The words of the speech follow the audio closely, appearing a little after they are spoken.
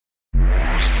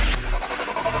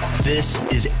This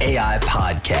is AI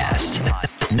Podcast.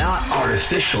 Not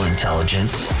artificial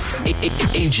intelligence,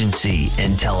 agency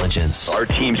intelligence. Our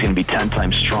team's going to be 10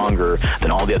 times stronger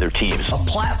than all the other teams. A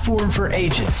platform for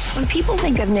agents. When people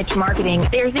think of niche marketing,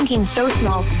 they're thinking so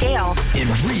small scale. In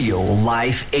real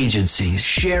life agencies,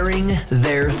 sharing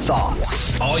their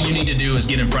thoughts. All you need to do is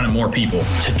get in front of more people.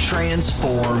 To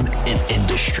transform an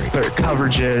industry. Better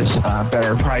coverages,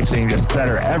 better pricing, just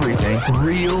better everything.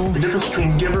 Real. The difference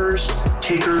between givers,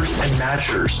 takers, and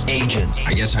matchers. Agents.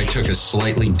 I guess I took a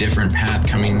slightly different path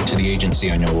coming to the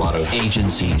agency. I know a lot of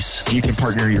agencies. You can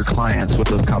partner your clients with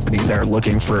those companies that are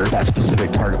looking for that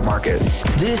specific target market.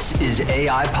 This is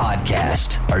AI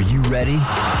Podcast. Are you ready?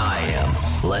 I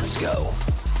am. Let's go.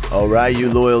 All right,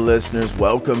 you loyal listeners,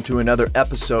 welcome to another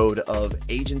episode of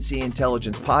Agency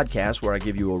Intelligence Podcast, where I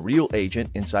give you a real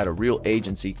agent inside a real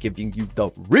agency, giving you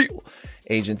the real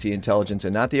agency intelligence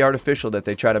and not the artificial that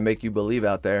they try to make you believe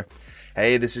out there.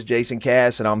 Hey, this is Jason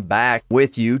Cass, and I'm back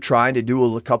with you trying to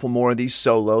do a couple more of these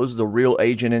solos. The real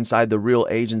agent inside the real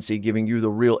agency, giving you the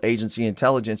real agency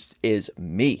intelligence, is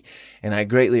me. And I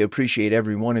greatly appreciate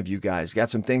every one of you guys. Got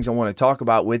some things I want to talk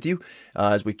about with you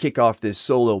as we kick off this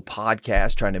solo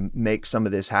podcast, trying to make some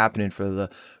of this happening for the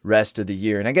rest of the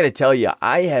year. And I got to tell you,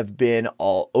 I have been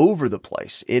all over the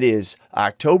place. It is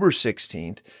October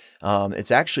 16th.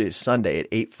 It's actually a Sunday at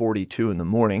 8:42 in the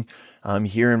morning. I'm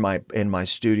here in my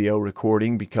studio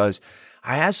recording because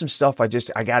I have some stuff I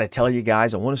got to tell you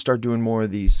guys. I want to start doing more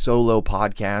of these solo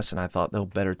podcasts, and I thought no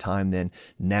better time than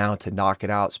now to knock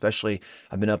it out. Especially,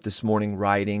 I've been up this morning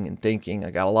writing and thinking. I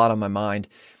got a lot on my mind.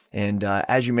 And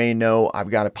as you may know, I've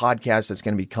got a podcast that's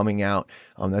going to be coming out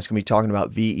that's going to be talking about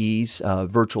VEs,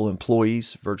 virtual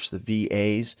employees versus the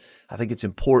VAs. I think it's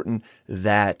important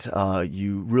that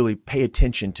you really pay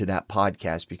attention to that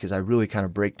podcast because I really kind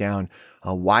of break down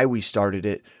why we started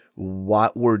it,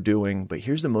 what we're doing. But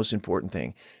here's the most important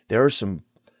thing. There are some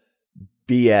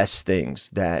BS things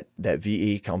that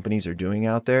VE companies are doing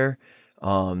out there,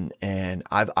 and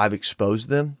I've exposed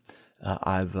them.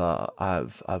 I've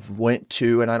went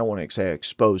to, and I don't want to say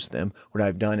exposed them. What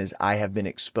I've done is I have been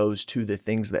exposed to the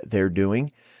things that they're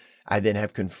doing. I then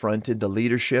have confronted the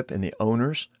leadership and the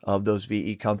owners of those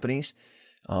VE companies.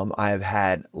 I have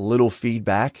had little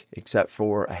feedback except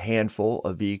for a handful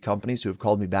of VE companies who have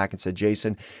called me back and said,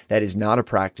 Jason, that is not a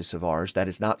practice of ours. That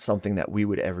is not something that we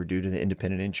would ever do to the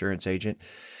independent insurance agent.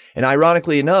 And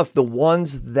ironically enough, the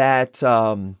ones that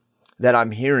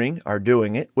I'm hearing are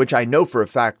doing it, which I know for a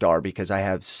fact are because I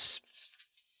have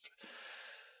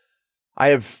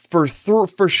for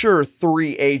sure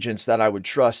 3 agents that I would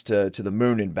trust to the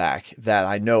moon and back that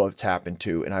I know it's happened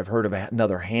to, and I've heard of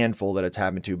another handful that it's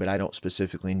happened to, but I don't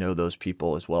specifically know those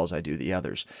people as well as I do the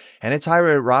others. And it's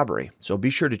highway robbery, so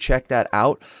be sure to check that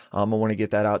out. I want to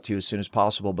get that out to you as soon as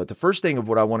possible. But the first thing of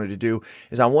what I wanted to do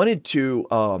is I wanted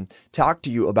to talk to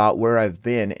you about where I've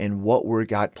been and what we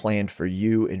got planned for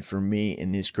you and for me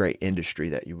in this great industry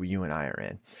that you and I are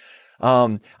in.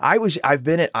 I've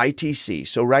been at ITC.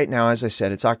 So right now, as I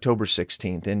said, it's October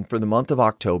 16th. And for the month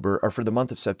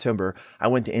of September, I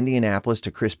went to Indianapolis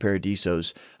to Chris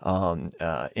Paradiso's,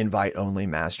 invite only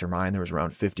mastermind. There was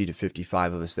around 50 to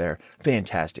 55 of us there.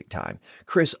 Fantastic time.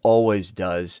 Chris always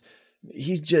does.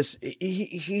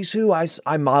 He's who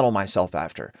I model myself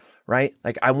after. Right?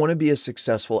 Like I want to be a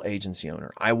successful agency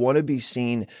owner. I want to be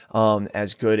seen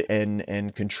as good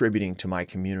and contributing to my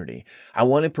community. I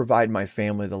want to provide my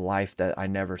family the life that I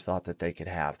never thought that they could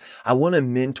have. I want to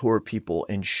mentor people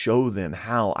and show them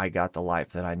how I got the life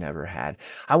that I never had.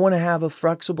 I want to have a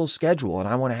flexible schedule and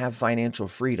I want to have financial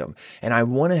freedom. And I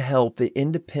want to help the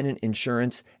independent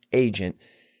insurance agent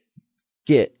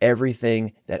get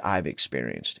everything that I've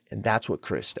experienced. And that's what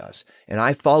Chris does. And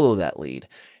I follow that lead.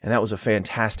 And that was a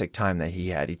fantastic time that he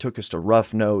had. He took us to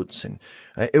Rough Notes, and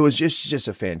it was just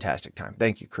a fantastic time.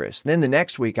 Thank you, Chris. And then the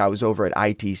next week, I was over at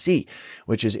ITC,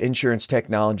 which is Insurance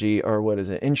Technology, or what is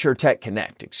it? InsurTech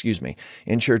Connect,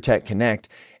 InsurTech Connect.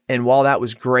 And while that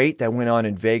was great, that went on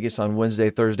in Vegas on Wednesday,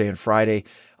 Thursday, and Friday.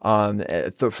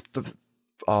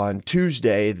 On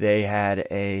Tuesday, they had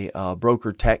a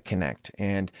Broker Tech Connect,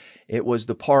 and it was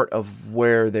the part of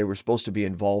where they were supposed to be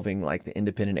involving like the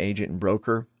independent agent and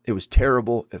broker. It was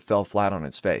terrible. It fell flat on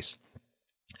its face.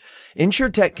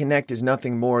 InsurTech Connect is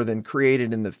nothing more than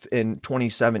created in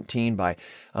 2017 by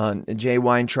Jay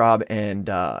Weintraub and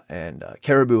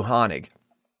Caribou Honig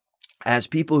as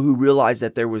people who realized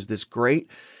that there was this great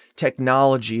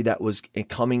technology that was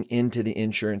coming into the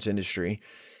insurance industry.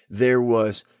 There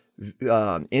was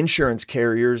insurance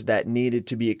carriers that needed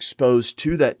to be exposed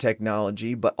to that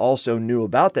technology, but also knew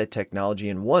about that technology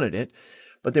and wanted it.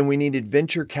 But then we needed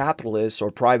venture capitalists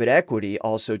or private equity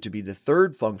also to be the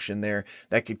third function there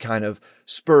that could kind of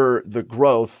spur the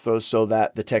growth so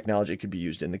that the technology could be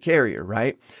used in the carrier,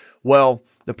 right? Well,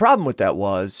 the problem with that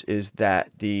is that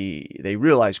they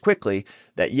realized quickly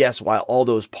that yes, while all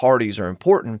those parties are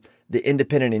important, the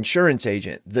independent insurance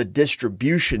agent, the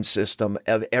distribution system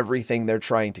of everything they're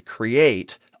trying to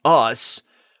create, us,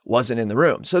 wasn't in the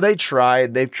room. So they've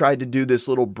tried to do this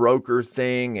little broker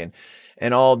thing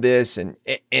and all this. And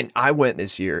I went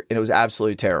this year and it was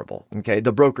absolutely terrible. Okay.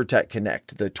 The Broker Tech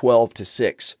Connect, the 12 to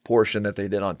 6 portion that they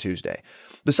did on Tuesday.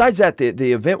 Besides that,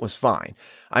 the event was fine.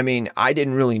 I mean, I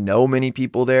didn't really know many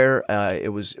people there.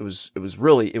 It was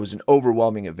an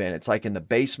overwhelming event. It's like in the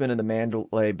basement of the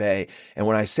Mandalay Bay. And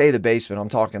when I say the basement, I'm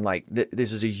talking like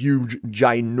this is a huge,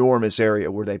 ginormous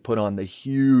area where they put on the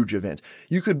huge events.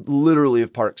 You could literally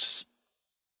have parked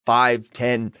 5,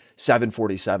 10,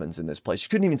 747s in this place. You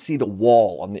couldn't even see the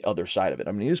wall on the other side of it.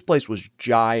 I mean, this place was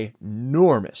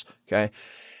ginormous. Okay.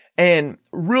 And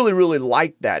really, really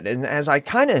liked that. And as I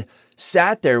kind of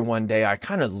sat there one day, I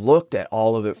kind of looked at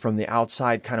all of it from the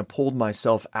outside, kind of pulled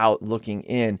myself out looking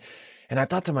in. And I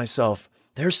thought to myself,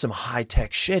 there's some high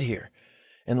tech shit here.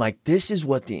 And like, this is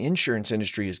what the insurance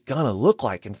industry is going to look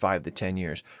like in 5 to 10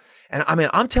 years. And I mean,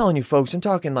 I'm telling you folks, I'm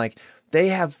talking like they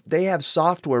have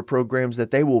software programs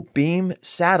that they will beam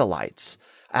satellites.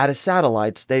 Out of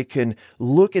satellites, they can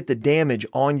look at the damage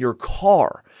on your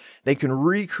car. They can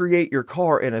recreate your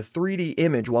car in a 3D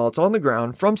image while it's on the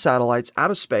ground from satellites out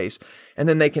of space. And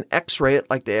then they can x-ray it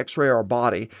like they x-ray our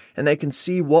body. And they can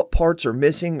see what parts are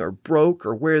missing or broke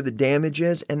or where the damage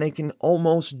is. And they can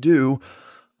almost do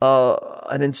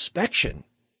an inspection,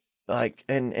 like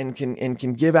and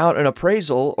can give out an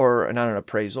appraisal, or not an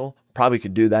appraisal, probably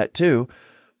could do that too,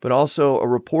 but also a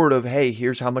report of, hey,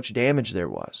 here's how much damage there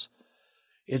was.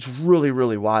 It's really,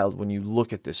 really wild when you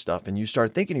look at this stuff and you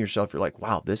start thinking to yourself, you're like,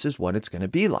 wow, this is what it's going to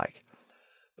be like.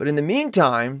 But in the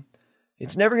meantime,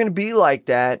 it's never going to be like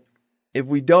that if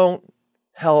we don't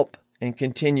help and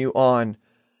continue on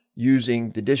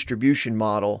using the distribution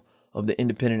model of the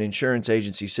independent insurance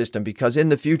agency system, because in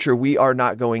the future, we are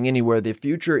not going anywhere. The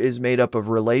future is made up of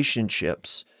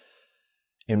relationships,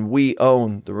 and we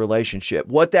own the relationship.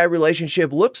 What that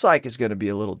relationship looks like is going to be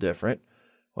a little different.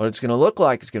 What it's going to look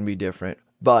like is going to be different,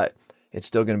 but it's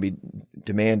still going to be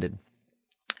demanded.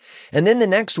 And then the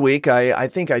next week, I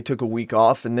think I took a week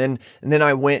off, and then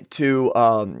I went to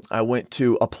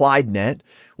AppliedNet,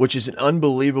 which is an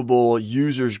unbelievable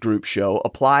users group show.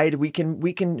 Applied, we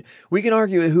can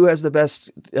argue who has the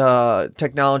best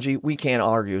technology. We can't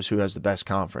argue who has the best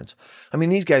conference. I mean,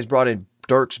 these guys brought in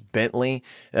Dierks Bentley.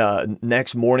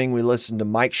 Next morning, we listened to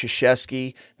Mike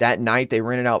Krzyzewski. That night, they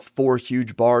rented out 4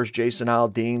 huge bars, Jason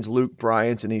Aldean's, Luke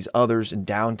Bryant's, and these others in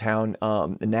downtown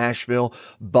Nashville.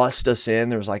 Bust us in.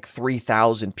 There was like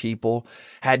 3,000 people.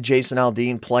 Had Jason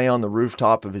Aldean play on the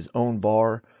rooftop of his own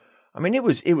bar. I mean, it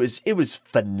was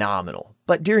phenomenal.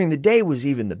 But during the day was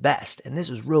even the best. And this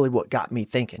is really what got me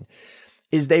thinking,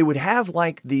 is they would have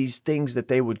like these things that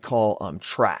they would call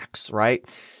tracks, right?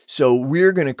 So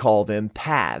we're going to call them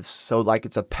paths. So like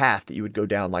it's a path that you would go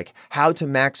down, like how to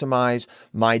maximize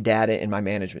my data in my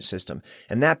management system.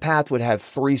 And that path would have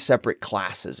 3 separate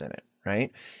classes in it, right?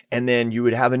 And then you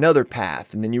would have another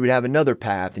path, and then you would have another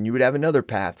path, and you would have another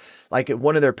path. Like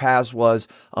one of their paths was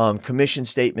commission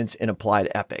statements in Applied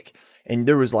Epic. And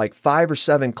there was like 5 or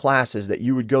 7 classes that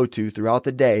you would go to throughout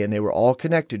the day, and they were all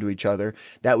connected to each other,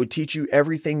 that would teach you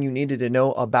everything you needed to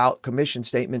know about commission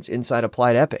statements inside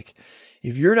Applied Epic.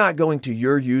 If you're not going to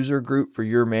your user group for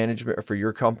your management or for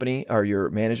your company or your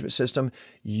management system,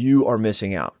 you are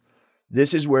missing out.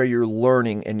 This is where you're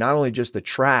learning, and not only just the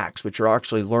tracks, but you're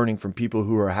actually learning from people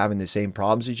who are having the same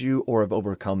problems as you or have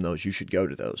overcome those. You should go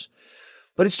to those.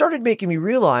 But it started making me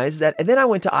realize that, and then I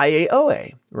went to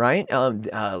IAOA, right?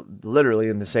 Literally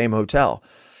in the same hotel,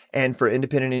 and for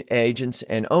independent agents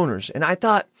and owners. And I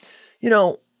thought,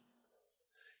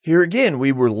 here again,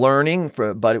 we were learning,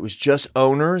 but it was just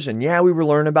owners. And yeah, we were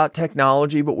learning about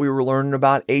technology, but we were learning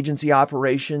about agency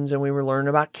operations, and we were learning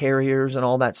about carriers and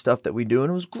all that stuff that we do. And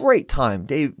it was a great time.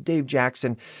 Dave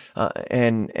Jackson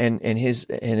and his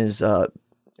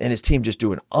team just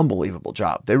do an unbelievable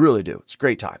job. They really do. It's a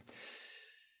great time.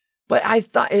 But I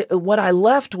thought what I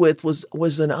left with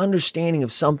was an understanding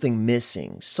of something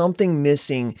missing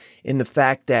in the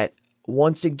fact that,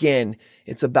 once again,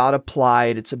 it's about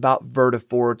Applied, it's about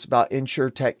Vertafore, it's about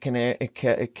InsurTech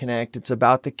Connect, it's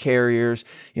about the carriers,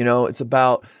 it's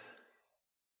about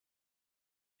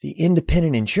the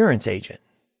independent insurance agent.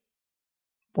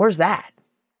 Where's that?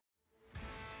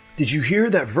 Did you hear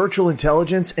that virtual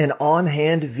intelligence and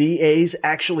on-hand VAs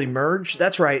actually merged?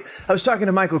 That's right. I was talking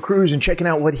to Michael Cruz and checking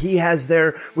out what he has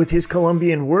there with his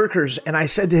Colombian workers. And I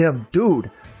said to him, dude,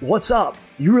 what's up?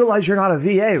 You realize you're not a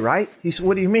VA, right? He said,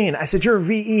 what do you mean? I said, you're a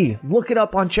VE. Look it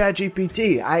up on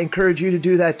ChatGPT. I encourage you to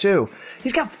do that too.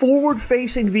 He's got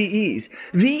forward-facing VEs.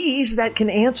 VEs that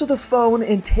can answer the phone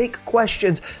and take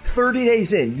questions 30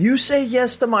 days in. You say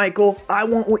yes to Michael, I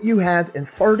want what you have. In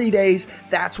 30 days,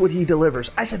 that's what he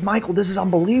delivers. I said, Michael, this is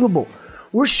unbelievable.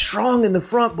 We're strong in the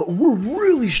front, but we're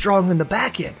really strong in the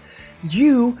back end.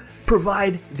 You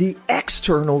provide the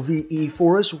external VE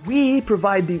for us. We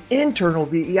provide the internal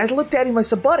VE. I looked at him, I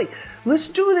said, buddy, let's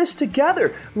do this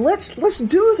together. Let's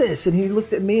do this. And he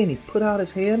looked at me and he put out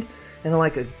his hand, and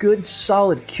like a good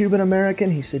solid Cuban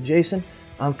American, he said, Jason,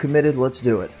 I'm committed. Let's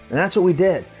do it. And that's what we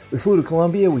did. We flew to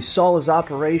Colombia, we saw his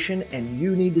operation, and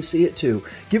you need to see it too.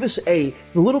 Give us a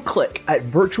little click at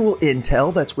Virtual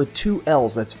Intel, that's with 2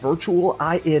 L's, that's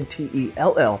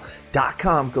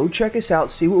virtualintell.com. Go check us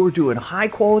out, see what we're doing. High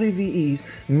quality VEs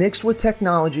mixed with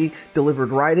technology,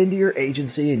 delivered right into your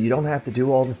agency, and you don't have to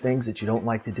do all the things that you don't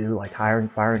like to do, like hiring,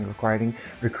 firing,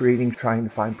 recruiting, trying to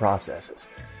find processes.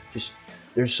 Just,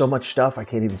 there's so much stuff, I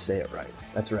can't even say it right.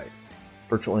 That's right.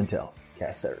 Virtual Intel,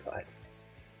 CAS certified.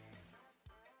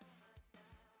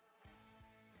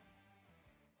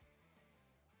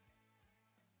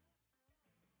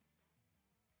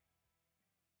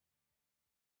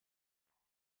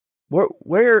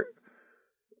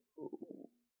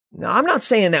 Now, I'm not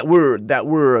saying that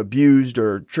we're abused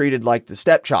or treated like the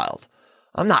stepchild.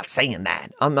 I'm not saying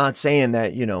that. I'm not saying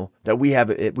that, that we have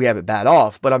it bad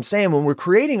off, but I'm saying when we're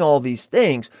creating all these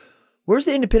things, where's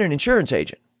the independent insurance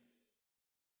agent?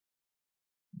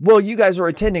 Well, you guys are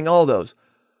attending all those.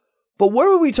 But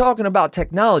where are we talking about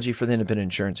technology for the independent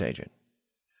insurance agent?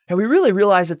 Have we really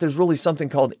realized that there's really something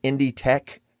called indie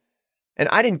tech? And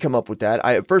I didn't come up with that.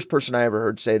 The first person I ever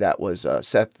heard say that was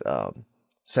Seth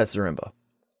Zaremba.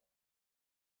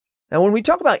 Now, when we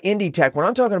talk about indie tech, when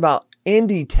I'm talking about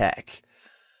indie tech,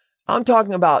 I'm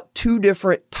talking about 2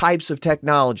 different types of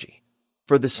technology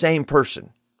for the same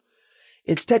person.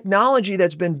 It's technology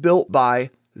that's been built by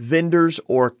vendors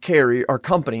or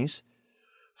companies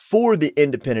for the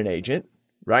independent agent,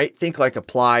 right? Think like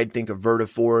Applied, think of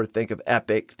Vertafore, think of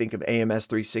Epic, think of AMS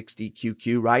 360,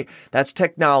 QQ, right? That's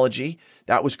technology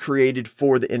that was created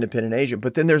for the independent agent.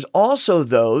 But then there's also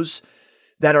those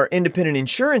that are independent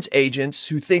insurance agents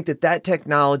who think that that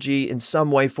technology in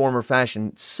some way, form, or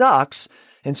fashion sucks,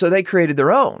 and so they created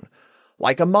their own,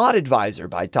 like a Mod Advisor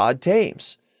by Todd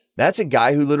Thames. That's a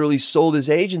guy who literally sold his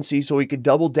agency so he could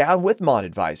double down with Mod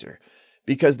Advisor.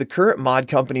 Because the current mod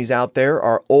companies out there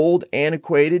are old,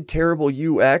 antiquated, terrible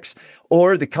UX,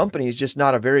 or the company is just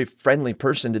not a very friendly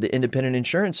person to the independent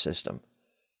insurance system.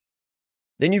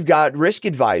 Then you've got Risk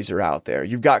Advisor out there.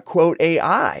 You've got Quote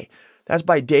AI. That's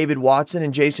by David Watson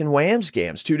and Jason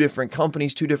Wamsgams, 2 different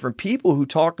companies, 2 different people who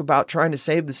talk about trying to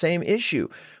save the same issue,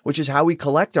 which is how we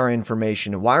collect our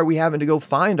information and why are we having to go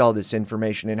find all this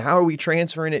information and how are we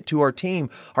transferring it to our team,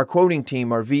 our quoting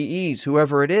team, our VEs,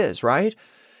 whoever it is, right?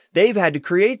 They've had to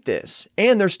create this,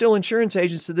 and they're still insurance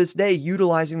agents to this day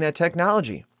utilizing that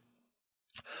technology.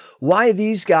 Why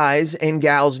these guys and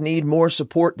gals need more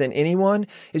support than anyone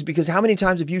is because how many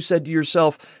times have you said to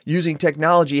yourself, using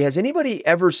technology, has anybody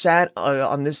ever sat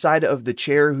on this side of the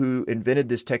chair who invented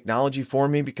this technology for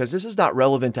me? Because this is not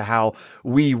relevant to how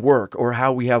we work or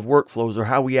how we have workflows or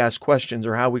how we ask questions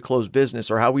or how we close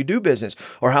business or how we do business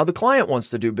or how the client wants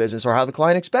to do business or how the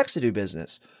client expects to do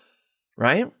business,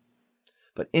 right?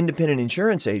 But independent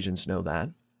insurance agents know that.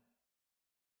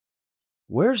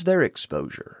 Where's their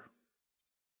exposure?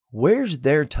 Where's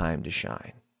their time to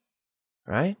shine?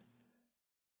 Right?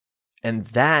 And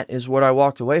that is what I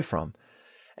walked away from.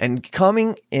 And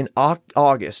coming in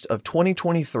August of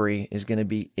 2023 is going to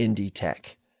be Indie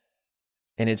Tech.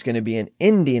 And it's going to be in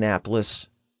Indianapolis,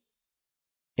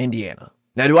 Indiana.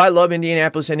 Now, do I love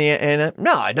Indianapolis, Indiana?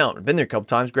 No, I don't. I've been there a couple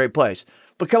times. Great place.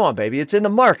 But come on, baby. It's in the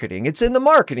marketing. It's in the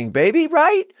marketing, baby,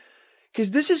 right?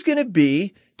 Because this is going to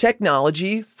be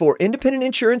technology for independent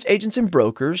insurance agents and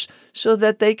brokers so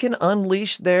that they can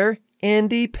unleash their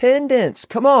independence.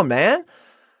 Come on, man.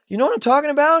 You know what I'm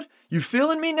talking about? You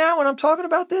feeling me now when I'm talking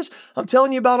about this? I'm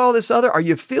telling you about all this other. Are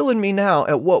you feeling me now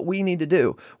at what we need to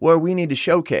do, where we need to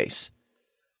showcase?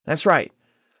 That's right.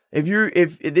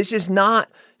 If this is not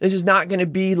going to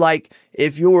be like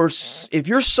if you're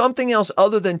something else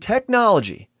other than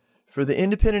technology for the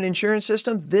independent insurance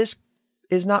system, this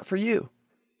is not for you.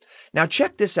 Now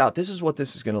check this out. This is what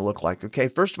this is going to look like. Okay.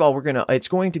 First of all, it's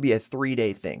going to be a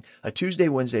 3-day thing, a Tuesday,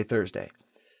 Wednesday, Thursday.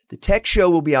 The tech show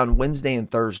will be on Wednesday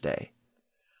and Thursday.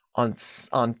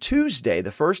 On Tuesday,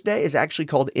 the first day is actually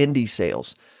called Indie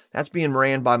Sales. That's being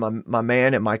ran by my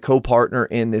man and my co-partner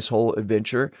in this whole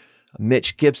adventure,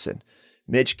 Mitch Gibson.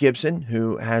 Mitch Gibson,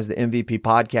 who has the MVP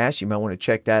podcast, you might want to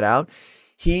check that out.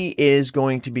 He is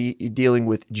going to be dealing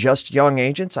with just young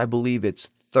agents. I believe it's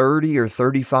 30 or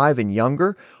 35 and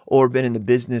younger, or been in the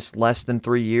business less than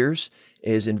 3 years,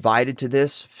 is invited to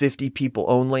this, 50 people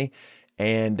only.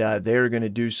 And they're going to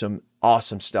do some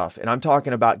awesome stuff. And I'm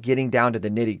talking about getting down to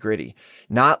the nitty gritty,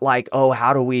 not like, oh,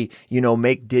 how do we,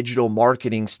 make digital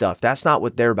marketing stuff? That's not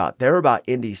what they're about. They're about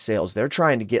indie sales. They're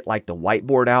trying to get like the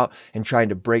whiteboard out and trying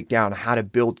to break down how to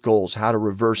build goals, how to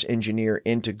reverse engineer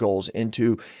into goals,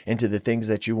 into the things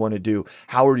that you want to do.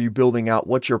 How are you building out?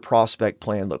 What's your prospect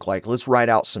plan look like? Let's write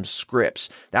out some scripts.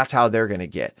 That's how they're going to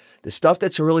get. The stuff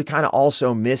that's really kind of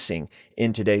also missing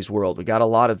in today's world. We got a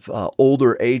lot of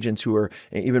older agents who are,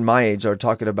 even my age, are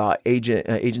talking about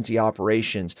agency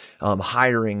operations,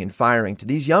 hiring and firing. To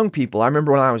these young people, I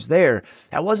remember when I was there,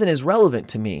 that wasn't as relevant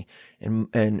to me.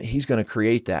 And he's going to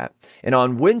create that. And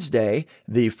on Wednesday,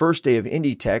 the first day of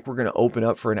Indie Tech, we're going to open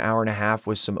up for an hour and a half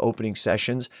with some opening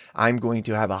sessions. I'm going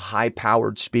to have a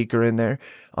high-powered speaker in there.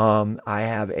 I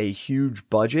have a huge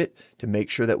budget to make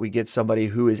sure that we get somebody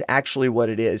who is actually what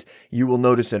it is. You will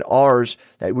notice in ours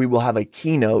that we will have a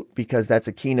keynote, because that's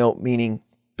a keynote, meaning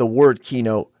the word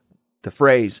keynote, the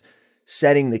phrase,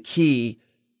 setting the key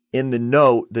in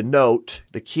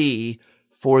the key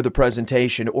for the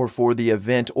presentation or for the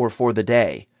event or for the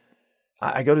day.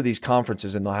 I go to these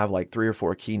conferences and they'll have like 3 or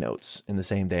 4 keynotes in the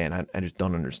same day, and I just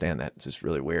don't understand that. It's just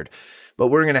really weird. But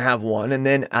we're going to have one, and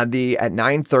then at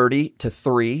 9:30 to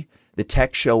 3, the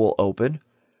tech show will open,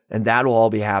 and that'll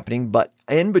all be happening. But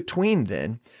in between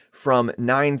then, from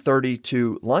 9:30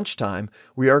 to lunchtime,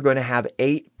 we are going to have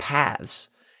 8 paths.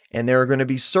 And there are going to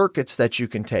be circuits that you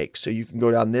can take. So you can go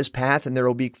down this path, and there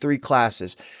will be 3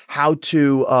 classes. How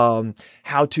to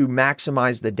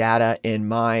maximize the data in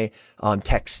my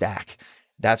tech stack.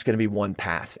 That's going to be one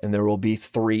path. And there will be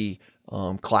 3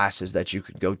 classes that you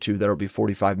can go to that will be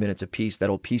 45 minutes apiece that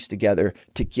will piece together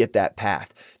to get that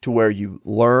path to where you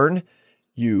learn,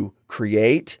 you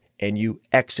create, and you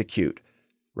execute.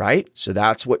 Right? So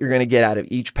that's what you're going to get out of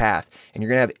each path. And you're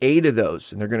going to have 8 of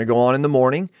those. And they're going to go on in the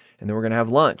morning, and then we're going to have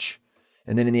lunch.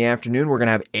 And then in the afternoon, we're going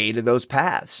to have 8 of those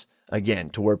paths. Again,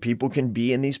 to where people can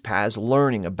be in these paths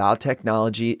learning about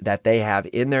technology that they have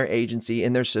in their agency,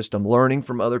 in their system, learning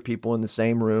from other people in the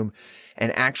same room,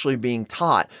 and actually being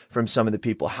taught from some of the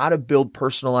people how to build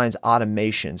personalized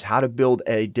automations, how to build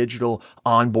a digital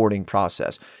onboarding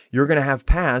process. You're going to have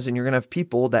paths, and you're going to have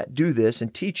people that do this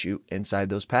and teach you inside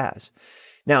those paths.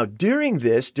 Now, during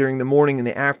the morning and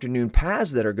the afternoon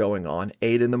paths that are going on,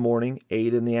 8 in the morning,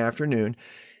 8 in the afternoon,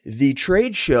 the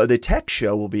trade show, the tech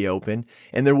show will be open,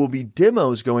 and there will be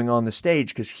demos going on the stage,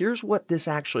 because here's what this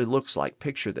actually looks like.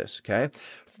 Picture this, okay?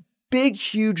 Big,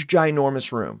 huge,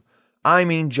 ginormous room. I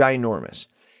mean ginormous.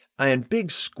 And big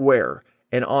square.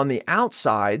 And on the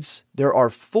outsides, there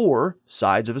are 4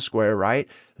 sides of a square, right?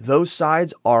 Those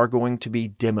sides are going to be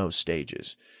demo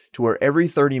stages, to where every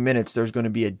 30 minutes there's going to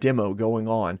be a demo going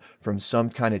on from some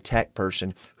kind of tech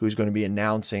person who's going to be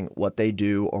announcing what they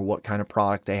do or what kind of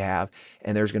product they have.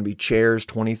 And there's going to be chairs,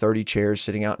 20, 30 chairs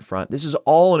sitting out in front. This is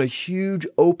all in a huge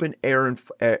open air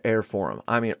forum.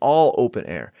 I mean, all open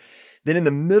air. Then in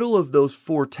the middle of those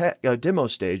 4 demo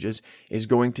stages is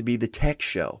going to be the tech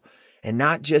show. And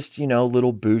not just,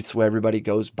 little booths where everybody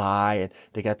goes by and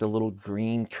they got the little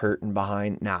green curtain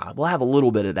behind. Nah, we'll have a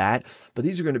little bit of that, but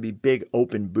these are going to be big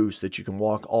open booths that you can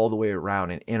walk all the way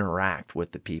around and interact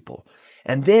with the people.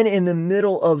 And then in the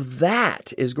middle of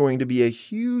that is going to be a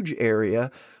huge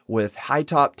area with high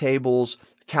top tables,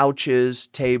 couches,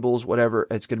 tables, whatever.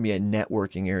 It's going to be a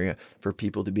networking area for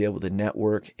people to be able to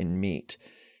network and meet.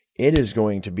 It is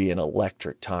going to be an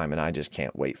electric time, and I just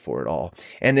can't wait for it all.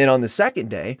 And then on the second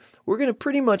day, we're going to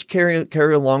pretty much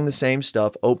carry along the same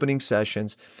stuff, opening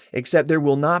sessions, except there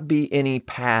will not be any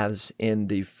paths in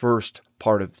the first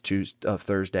part of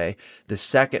Thursday. The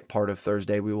second part of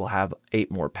Thursday, we will have 8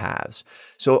 more paths.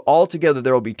 So altogether,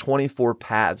 there will be 24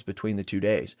 paths between the 2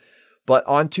 days. But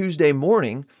on Tuesday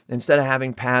morning, instead of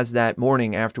having paths that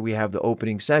morning after we have the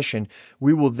opening session,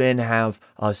 we will then have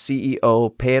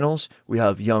CEO panels. We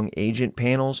have young agent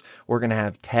panels. We're going to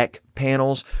have tech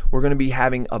panels. We're going to be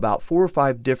having about 4 or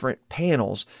 5 different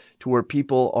panels to where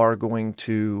people are going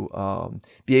to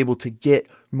be able to get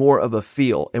more of a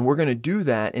feel. And we're going to do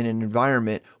that in an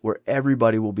environment where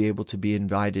everybody will be able to be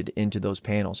invited into those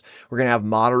panels. We're going to have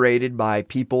moderated by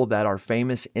people that are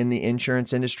famous in the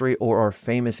insurance industry or are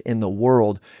famous in the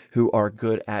world who are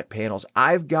good at panels.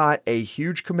 I've got a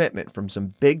huge commitment from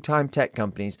some big time tech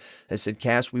companies that said,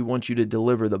 Cass, we want you to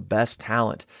deliver the best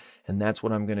talent. And that's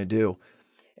what I'm going to do.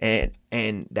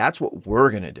 And that's what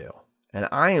we're going to do. And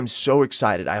I am so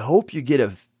excited. I hope you get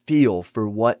a feel for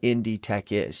what Indie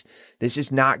Tech is. This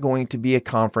is not going to be a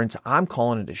conference. I'm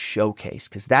calling it a showcase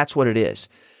because that's what it is.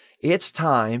 It's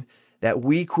time that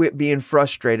we quit being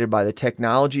frustrated by the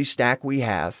technology stack we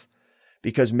have,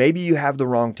 because maybe you have the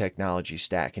wrong technology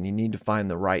stack and you need to find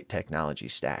the right technology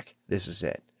stack. This is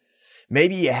it.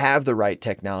 Maybe you have the right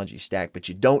technology stack, but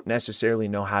you don't necessarily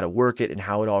know how to work it and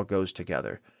how it all goes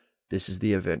together. This is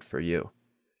the event for you.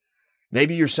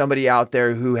 Maybe you're somebody out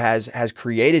there who has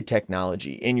created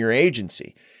technology in your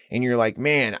agency and you're like,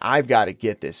 man, I've got to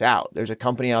get this out. There's a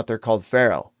company out there called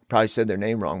Ferro. Probably said their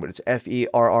name wrong, but it's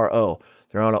Ferro.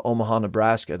 They're out of Omaha,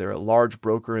 Nebraska. They're a large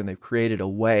broker and they've created a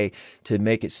way to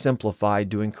make it simplified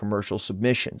doing commercial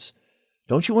submissions.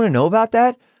 Don't you want to know about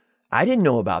that? I didn't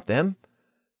know about them.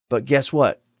 But guess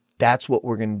what? That's what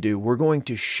we're going to do. We're going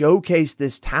to showcase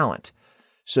this talent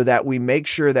so that we make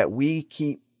sure that we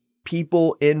keep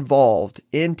people involved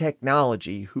in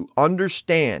technology who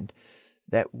understand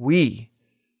that we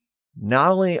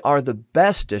not only are the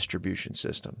best distribution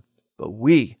system, but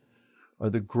we are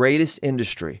the greatest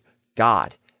industry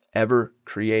God ever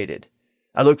created.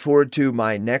 I look forward to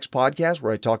my next podcast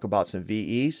where I talk about some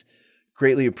VEs.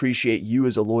 Greatly appreciate you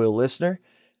as a loyal listener.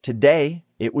 Today,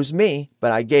 it was me,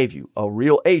 but I gave you a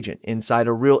real agent inside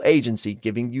a real agency,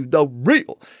 giving you the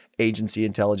real agency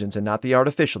intelligence and not the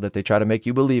artificial that they try to make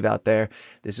you believe out there.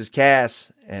 This is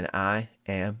Cass, and I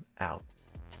am out.